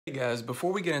Hey guys,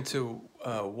 before we get into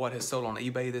what has sold on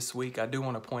eBay this week, I do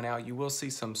want to point out you will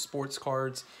see some sports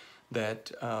cards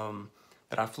that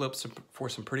that I flipped for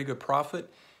some pretty good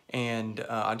profit, and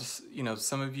I just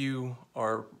some of you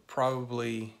are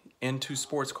probably into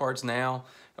sports cards now,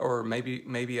 or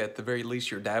maybe at the very least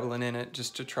you're dabbling in it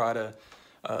just to try to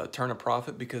turn a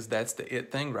profit, because that's the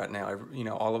it thing right now.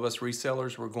 All of us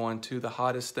resellers, we're going to the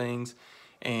hottest things.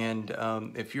 And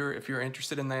if you're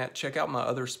interested in that, check out my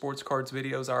other sports cards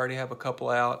videos. I already have a couple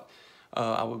out.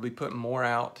 I will be putting more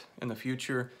out in the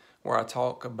future where I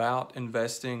talk about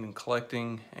investing and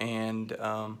collecting, and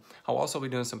I'll also be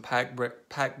doing some pack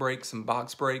breaks and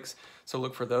box breaks. So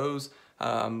look for those.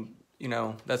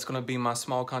 That's going to be my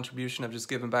small contribution of just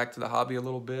giving back to the hobby a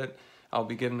little bit. I'll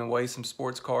be giving away some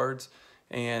sports cards,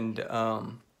 and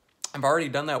I've already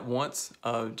done that once.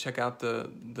 Check out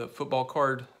the football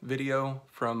card video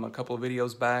from a couple of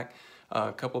videos back.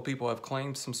 A couple of people have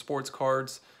claimed some sports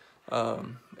cards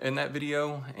in that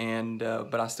video, and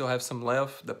but I still have some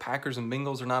left. The Packers and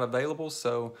Bengals are not available,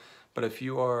 but if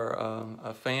you are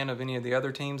a fan of any of the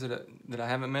other teams that I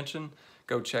haven't mentioned,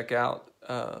 go check out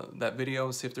that video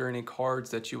and see if there are any cards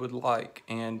that you would like,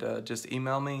 and just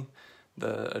email me.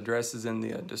 The address is in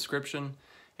the description,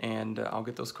 and I'll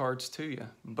get those cards to you.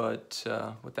 But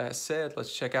with that said,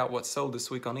 let's check out what sold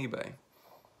this week on eBay.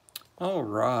 All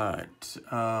right.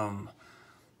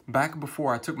 Back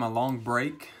before I took my long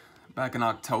break, back in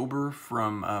October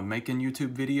from making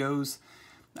YouTube videos,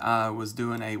 I was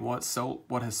doing a what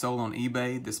has sold on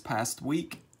eBay this past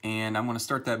week, and I'm going to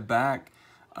start that back.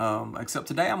 Except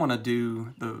today I'm going to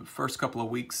do the first couple of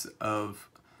weeks of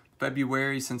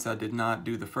February, since I did not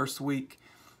do the first week.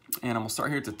 And I'm going to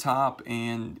start here at the top,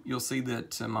 and you'll see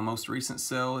that my most recent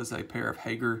sale is a pair of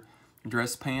Hager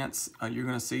dress pants. You're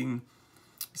going to see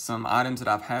some items that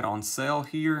I've had on sale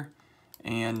here,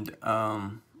 and I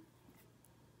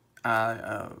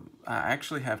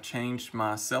actually have changed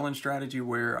my selling strategy,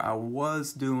 where I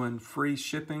was doing free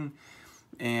shipping,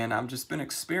 and I've just been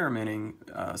experimenting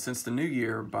since the new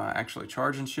year by actually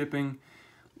charging shipping.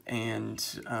 And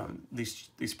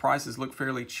these prices look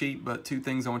fairly cheap, but two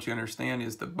things I want you to understand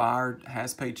is the buyer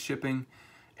has paid shipping,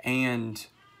 and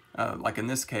like in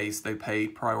this case, they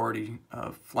paid priority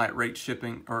flat rate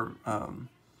shipping, or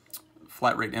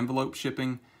flat rate envelope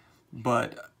shipping.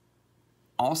 But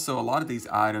also, a lot of these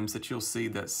items that you'll see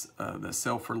that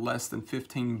sell for less than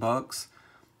 15 bucks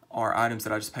are items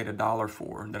that I just paid $1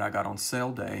 for, that I got on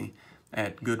sale day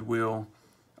at Goodwill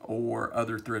or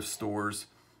other thrift stores.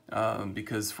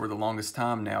 Because for the longest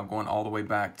time now, going all the way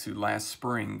back to last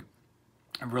spring,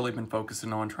 I've really been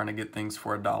focusing on trying to get things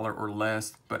for $1 or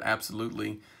less, but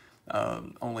absolutely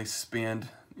only spend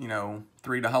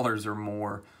 $3 or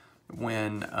more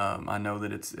when I know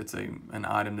that it's an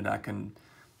item that I can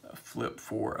flip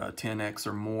for 10x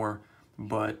or more.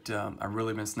 But I've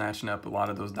really been snatching up a lot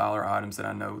of those dollar items that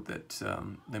I know that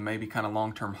they may be kind of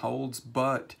long-term holds,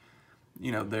 but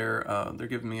they're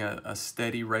giving me a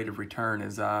steady rate of return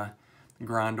as I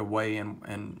grind away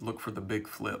and look for the big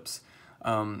flips.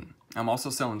 I'm also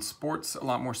selling a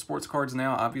lot more sports cards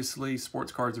now. Obviously,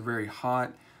 sports cards are very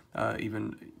hot.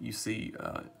 Even you see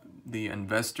the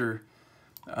investor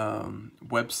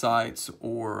websites,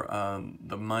 or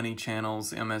the money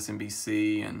channels,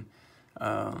 MSNBC and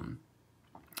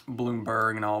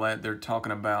Bloomberg and all that. They're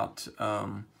talking about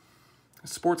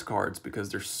sports cards because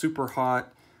they're super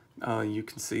hot. You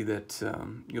can see that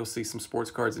you'll see some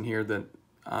sports cards in here that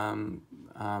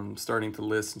I'm starting to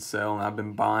list and sell, and I've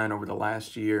been buying over the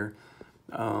last year,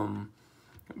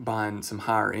 buying some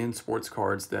higher end sports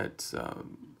cards that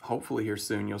hopefully here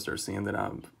soon you'll start seeing that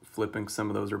I'm flipping. Some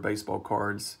of those are baseball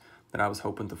cards that I was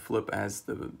hoping to flip as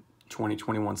the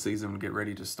 2021 season would get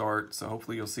ready to start, so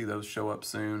hopefully you'll see those show up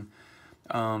soon.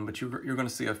 But you're going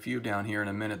to see a few down here in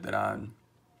a minute that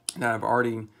I've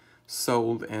already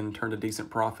sold and turned a decent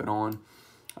profit on.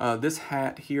 This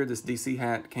hat here, this DC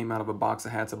hat, came out of a box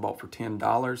of hats I bought for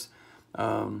 $10.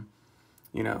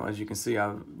 As you can see,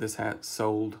 this hat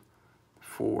sold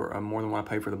for more than what I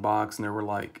paid for the box, and there were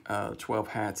like 12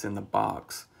 hats in the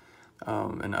box.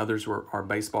 And others are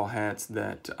baseball hats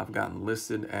that I've gotten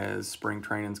listed as spring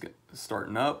training's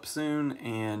starting up soon,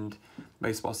 and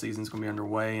baseball season's going to be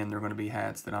underway, and they're going to be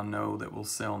hats that I know that will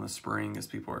sell in the spring as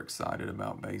people are excited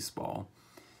about baseball.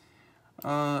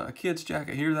 A kid's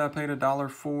jacket here that I paid $1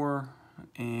 for,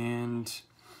 and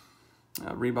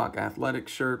a Reebok athletic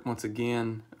shirt. Once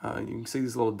again, you can see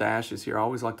these little dashes here. I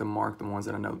always like to mark the ones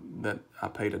that I know that I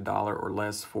paid $1 or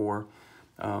less for.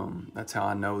 That's how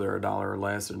I know they're $1 or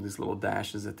less, or these little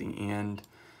dashes at the end,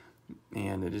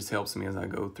 and it just helps me as I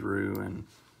go through, and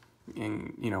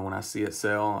when I see it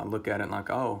sell, I look at it and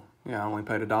like, oh, Yeah, I only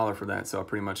paid $1 for that, so I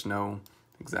pretty much know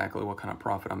exactly what kind of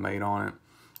profit I made on it.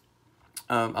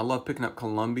 I love picking up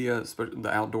Columbia, the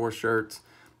outdoor shirts.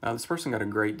 This person got a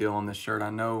great deal on this shirt. I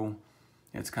know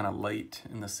it's kind of late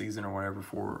in the season or whatever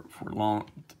for long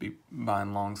to be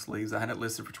buying long sleeves. I had it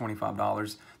listed for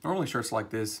 $25. Normally shirts like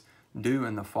this do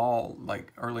in the fall,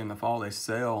 like early in the fall, they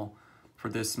sell for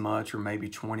this much or maybe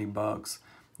 20 bucks.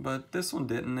 But this one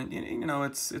didn't. And, you know,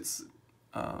 it's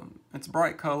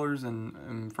bright colors,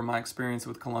 and from my experience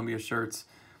with Columbia shirts,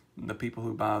 the people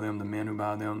who buy them, the men who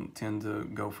buy them, tend to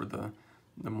go for the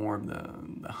more of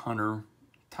the hunter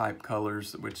type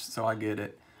colors, which, so I get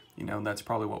it. You know, that's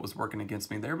probably what was working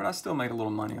against me there, but I still made a little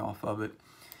money off of it.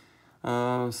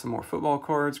 Some more football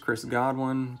cards. Chris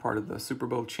Godwin, part of the Super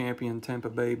Bowl champion Tampa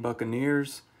Bay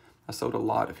Buccaneers. I sold a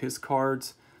lot of his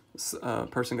cards.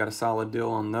 Person got a solid deal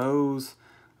on those,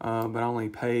 but I only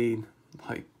paid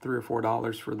like $3 or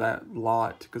 $4 for that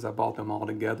lot because I bought them all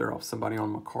together off somebody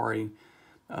on Macari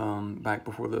back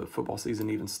before the football season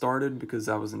even started, because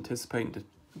I was anticipating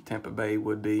Tampa Bay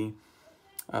would be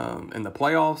in the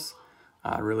playoffs.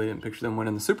 I really didn't picture them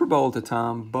winning the Super Bowl at the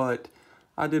time, but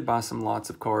I did buy some lots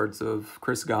of cards of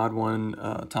Chris Godwin,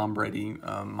 Tom Brady,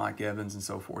 Mike Evans, and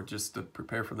so forth, just to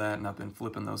prepare for that, and I've been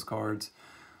flipping those cards.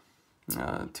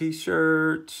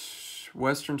 T-shirts,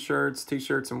 Western shirts,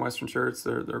 T-shirts and Western shirts,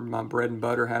 they're my bread and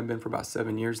butter, have been for about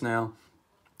 7 years now.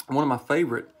 One of my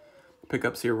favorite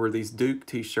pickups here were these Duke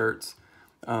T-shirts.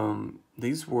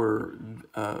 These are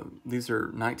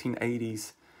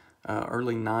 1980s,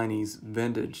 early 90s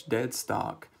vintage dead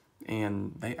stock,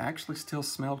 and they actually still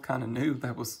smelled kind of new.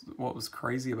 That was what was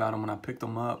crazy about them when I picked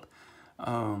them up.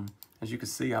 As you can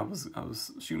see, I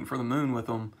was shooting for the moon with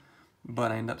them,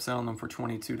 but I ended up selling them for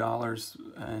 $22,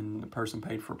 and the person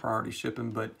paid for priority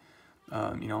shipping, but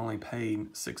you know, only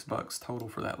paid $6 total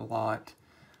for that lot.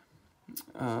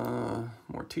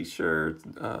 More T-shirts,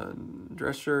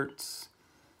 dress shirts,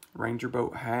 Ranger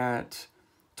Boat hat,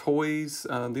 toys.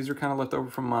 These are kind of left over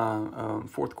from my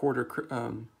fourth quarter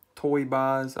toy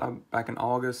buys back in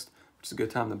August, which is a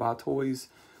good time to buy toys.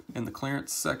 In the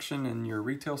clearance section in your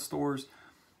retail stores,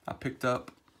 I picked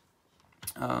up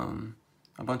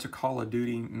a bunch of Call of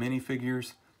Duty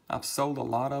minifigures. I've sold a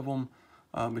lot of them,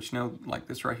 but you know, like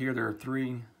this right here, there are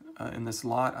 3 in this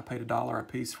lot. I paid $1 a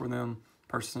piece for them.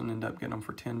 Person ended up getting them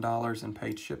for $10 and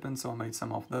paid shipping, so I made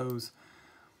some off those.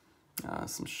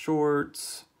 Some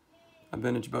shorts, a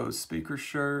Vintage Bose speaker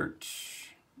shirt,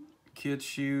 kids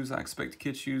shoes. I expect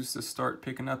kids shoes to start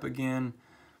picking up again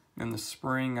in the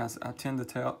spring. I tend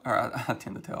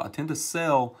to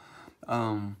sell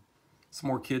some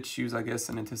more kids shoes, I guess,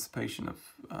 in anticipation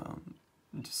of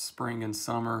just spring and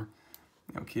summer.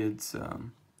 You know, kids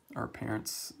or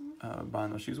parents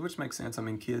buying those shoes, which makes sense. I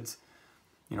mean, kids,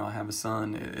 you know, I have a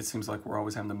son. It seems like we're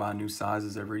always having to buy new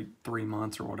sizes every 3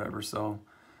 months or whatever. So,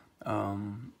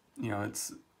 you know,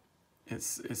 it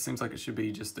seems like it should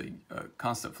be just a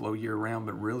constant flow year round,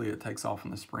 but really it takes off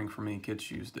in the spring for me. Kids'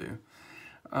 shoes do.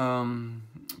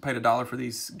 Paid $1 for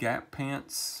these Gap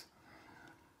pants.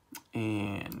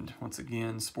 And once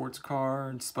again, sports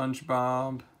card,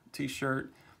 SpongeBob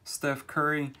T-shirt, Steph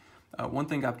Curry. One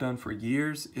thing I've done for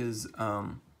years is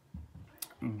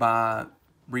buy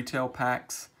retail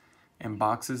packs and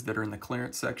boxes that are in the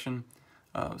clearance section,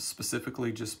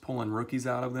 specifically just pulling rookies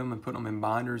out of them and putting them in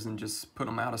binders and just put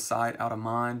them out of sight, out of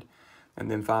mind. And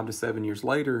then 5 to 7 years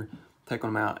later, taking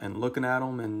them out and looking at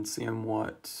them and seeing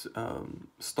what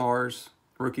stars,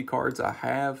 rookie cards I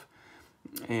have.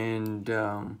 And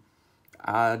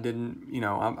I didn't, you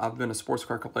know, I've been a sports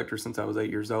car collector since I was 8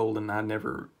 years old, and I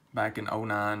never, back in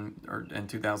 09 or in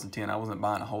 2010, I wasn't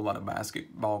buying a whole lot of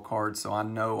basketball cards, so I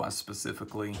know I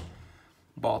specifically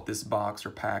bought this box or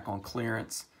pack on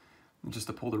clearance just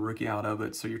to pull the rookie out of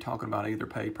it. So you're talking about I either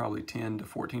paid probably $10 to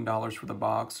 $14 for the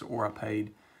box, or I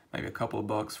paid maybe a couple of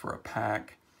bucks for a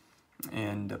pack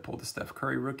and pulled the Steph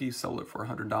Curry rookie, sold it for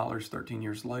 $100 13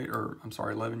 years later, or I'm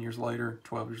sorry, 11 years later,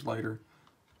 12 years later.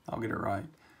 I'll get it right.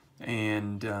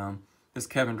 And this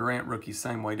Kevin Durant rookie,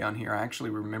 same way down here. I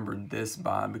actually remembered this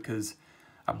buy because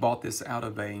I bought this out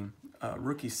of a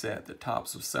rookie set that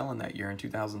Topps was selling that year in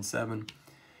 2007.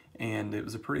 And it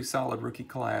was a pretty solid rookie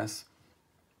class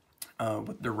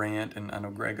with Durant and I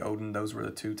know Greg Oden. Those were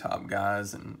the 2 top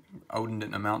guys, and Oden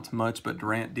didn't amount to much, but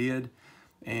Durant did.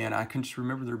 And I can just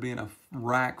remember there being a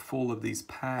rack full of these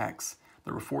packs.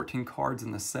 There were 14 cards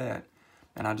in the set,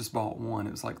 and I just bought one.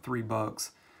 It was like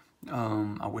 $3.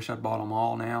 I wish I'd bought them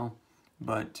all now,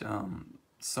 but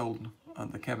sold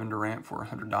the Kevin Durant for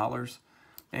 $100.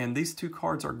 And these 2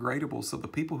 cards are gradable, so the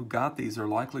people who got these are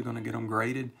likely going to get them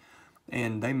graded,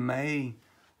 and they may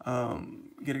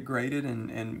get it graded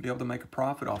and be able to make a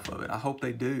profit off of it. I hope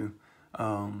they do.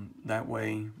 That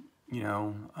way, you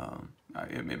know,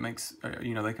 it makes,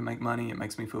 you know, they can make money. It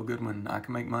makes me feel good when I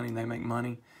can make money and they make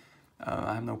money.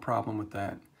 I have no problem with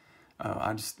that.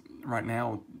 I just, right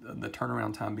now, the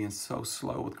turnaround time being so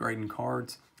slow with grading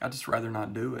cards, I'd just rather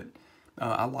not do it.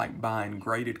 I like buying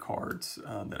graded cards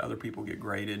that other people get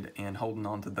graded and holding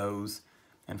on to those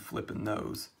and flipping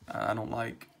those. I don't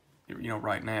like, you know,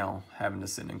 right now having to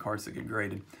sit in cards that get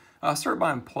graded. I started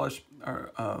buying plush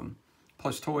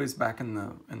toys back in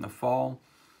the fall.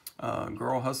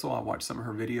 Girl Hustle, I watched some of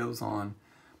her videos on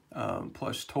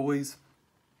plush toys,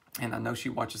 and I know she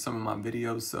watches some of my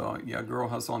videos. So yeah, Girl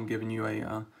Hustle, I'm giving you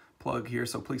a plug here.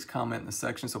 So please comment in the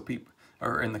section so people,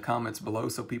 or in the comments below,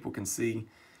 so people can see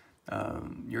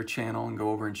your channel and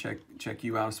go over and check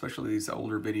you out, especially these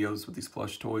older videos with these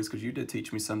plush toys, because you did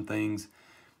teach me some things.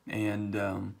 And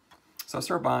so I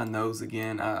started buying those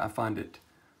again. I find it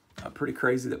pretty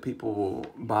crazy that people will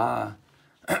buy,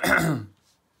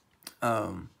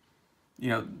 you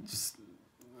know, just,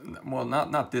 well,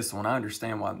 not this one. I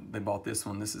understand why they bought this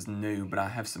one. This is new, but I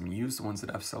have some used ones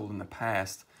that I've sold in the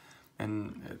past,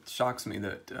 and it shocks me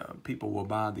that people will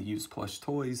buy the used plush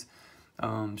toys.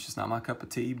 It's just not my cup of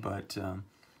tea, but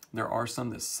there are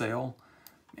some that sell,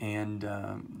 and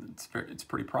it's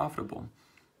pretty profitable.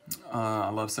 I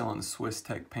love selling the Swiss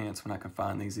Tech pants when I can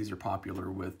find these. These are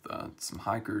popular with some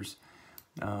hikers.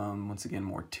 Once again,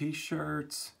 more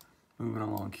t-shirts. Moving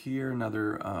along here,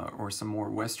 another, or some more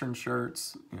Western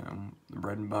shirts, you know, the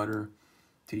bread and butter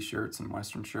t-shirts and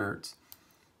Western shirts,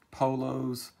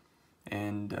 polos,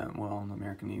 and, well, an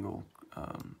American Eagle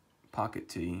pocket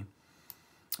tee.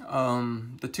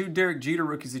 The two Derek Jeter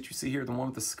rookies that you see here, the one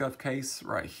with the scuff case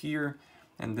right here,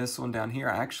 and this one down here,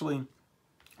 I actually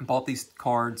bought these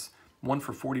cards, one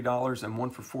for $40 and one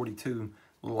for $42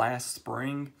 last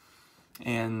spring,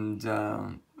 and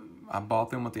I bought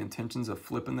them with the intentions of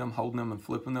flipping them, holding them and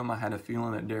flipping them. I had a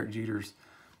feeling that Derek Jeter's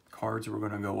cards were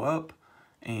going to go up,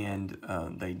 and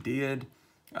they did.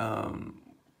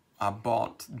 I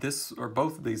bought this, or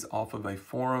both of these, off of a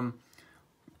forum.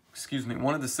 Excuse me,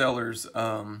 one of the sellers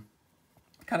kind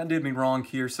of did me wrong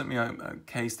here, sent me a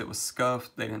case that was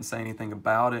scuffed. They didn't say anything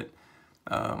about it.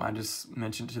 I just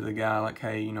mentioned to the guy, like,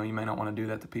 hey, you know, you may not want to do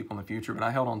that to people in the future, but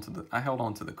I held on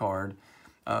to the card.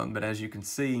 But as you can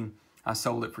see, I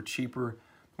sold it for cheaper,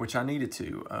 which I needed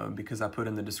to, because I put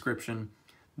in the description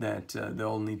that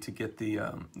they'll need to get the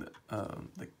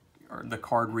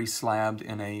card reslabbed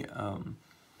in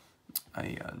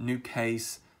a new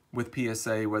case with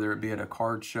PSA, whether it be at a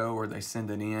card show or they send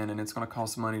it in, and it's going to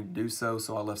cost money to do so,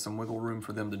 so I left some wiggle room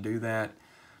for them to do that.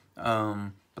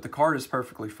 But the card is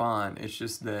perfectly fine. It's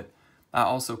just that I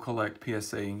also collect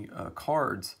PSA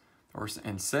cards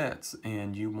and sets,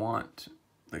 and you want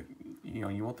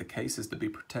the cases to be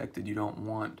protected. You don't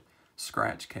want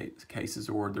scratch cases,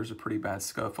 or there's a pretty bad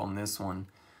scuff on this one.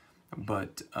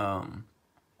 But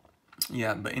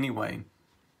yeah, but anyway,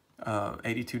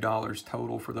 $82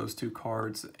 total for those two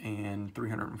cards, and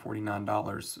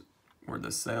 $349 were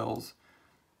the sales,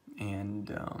 and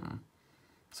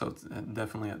so it's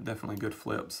definitely good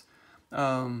flips.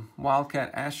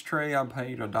 Wildcat ashtray I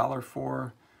paid $1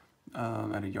 for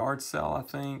at a yard sale, I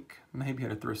think, maybe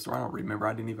at a thrift store. I don't remember.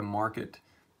 I didn't even mark it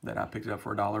that I picked it up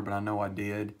for $1, but I know I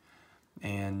did.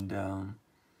 And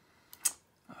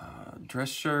dress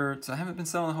shirts. I haven't been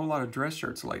selling a whole lot of dress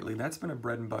shirts lately. That's been a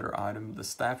bread and butter item. The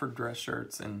Stafford dress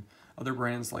shirts and other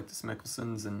brands like the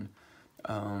Mickelsons, and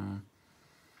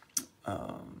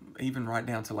even right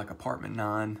down to like Apartment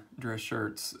 9 dress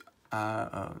shirts.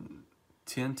 I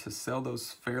tend to sell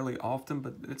those fairly often,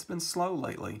 but it's been slow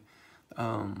lately.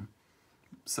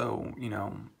 So, you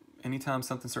know, anytime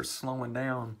something starts slowing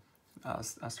down, I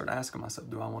start asking myself,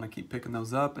 do I want to keep picking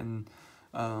those up? And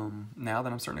now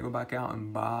that I'm starting to go back out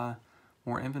and buy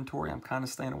more inventory, I'm kind of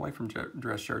staying away from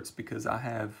dress shirts, because I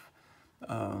have,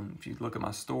 if you look at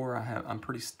my store,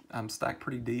 I'm stacked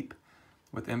pretty deep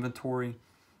with inventory,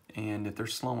 and if they're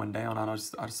slowing down, I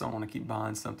just don't want to keep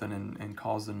buying something and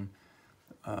causing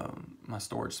my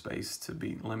storage space to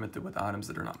be limited with items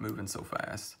that are not moving so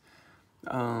fast.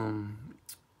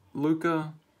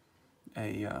 Luca,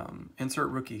 a insert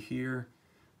rookie here.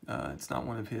 It's not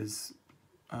one of his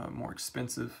more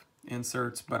expensive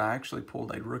inserts, but I actually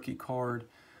pulled a rookie card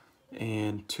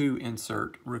and two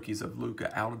insert rookies of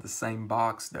Luca out of the same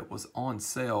box that was on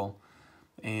sale,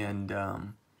 and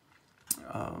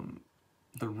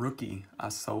the rookie I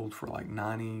sold for like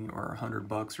 90 or 100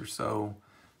 bucks or so,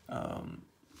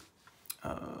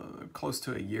 close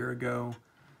to a year ago.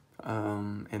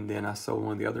 And then I sold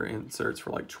one of the other inserts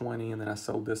for like 20, and then I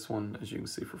sold this one, as you can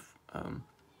see, for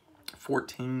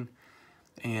 14,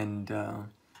 and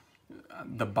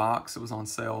the box, it was on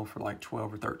sale for like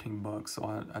 12 or 13 bucks,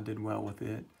 so I did well with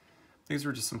it. These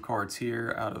were just some cards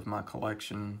here out of my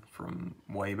collection from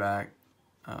way back.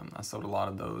 I sold a lot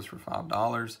of those for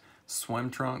 $5. Swim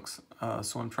trunks.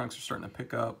 Swim trunks are starting to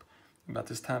pick up about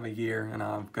this time of year, and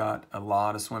I've got a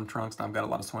lot of swim trunks. And I've got a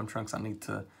lot of swim trunks I need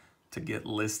to get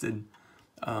listed.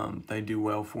 They do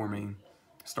well for me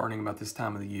starting about this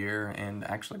time of the year, and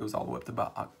actually goes all the way up to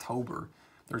about October.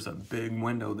 There's a big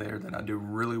window there that I do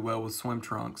really well with swim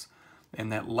trunks,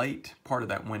 and that late part of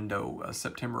that window,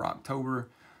 September, October,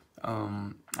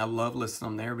 I love listing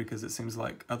them there because it seems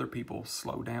like other people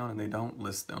slow down and they don't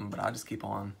list them, but I just keep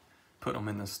on putting them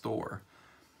in the store.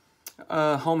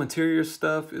 Home interior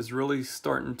stuff is really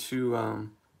starting to, well,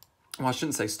 I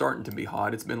shouldn't say starting to be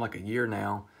hot. It's been like a year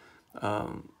now.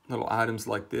 Little items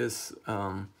like this.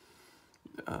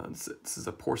 This is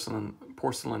a porcelain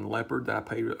leopard that I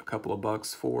paid a couple of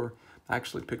bucks for. I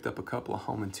actually picked up a couple of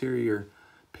home interior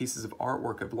pieces of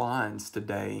artwork of lines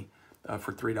today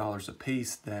for $3 a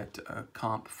piece that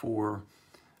comp for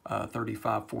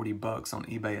 35, 40 bucks on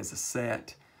eBay as a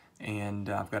set, and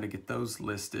I've got to get those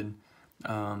listed.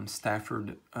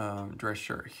 Stafford dress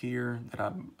shirt here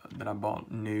that I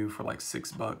bought new for like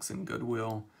 $6 in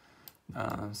Goodwill,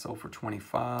 sold for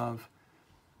 25.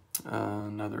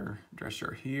 Another dress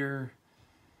shirt here,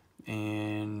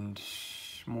 and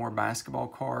more basketball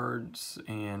cards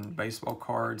and baseball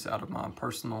cards out of my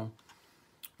personal.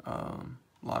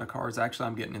 A lot of cards. Actually,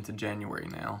 I'm getting into January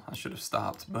now. I should have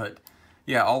stopped, but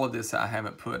yeah, all of this I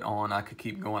haven't put on. I could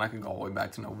keep going. I could go all the way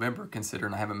back to November,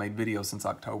 considering I haven't made videos since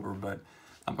October, but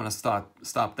I'm going to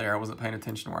stop there. I wasn't paying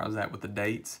attention where I was at with the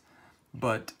dates,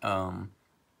 but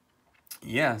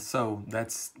yeah, so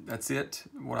that's it.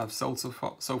 What I've sold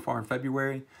so far in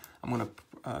February. I'm going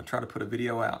to try to put a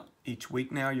video out each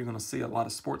week now. You're going to see a lot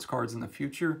of sports cards in the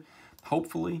future,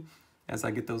 hopefully, as I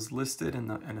get those listed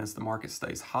and as the market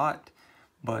stays hot.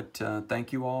 But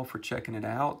thank you all for checking it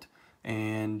out,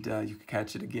 and you can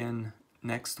catch it again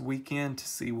next weekend to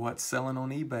see what's selling on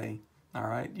eBay. All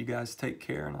right, you guys take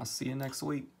care, and I'll see you next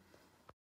week.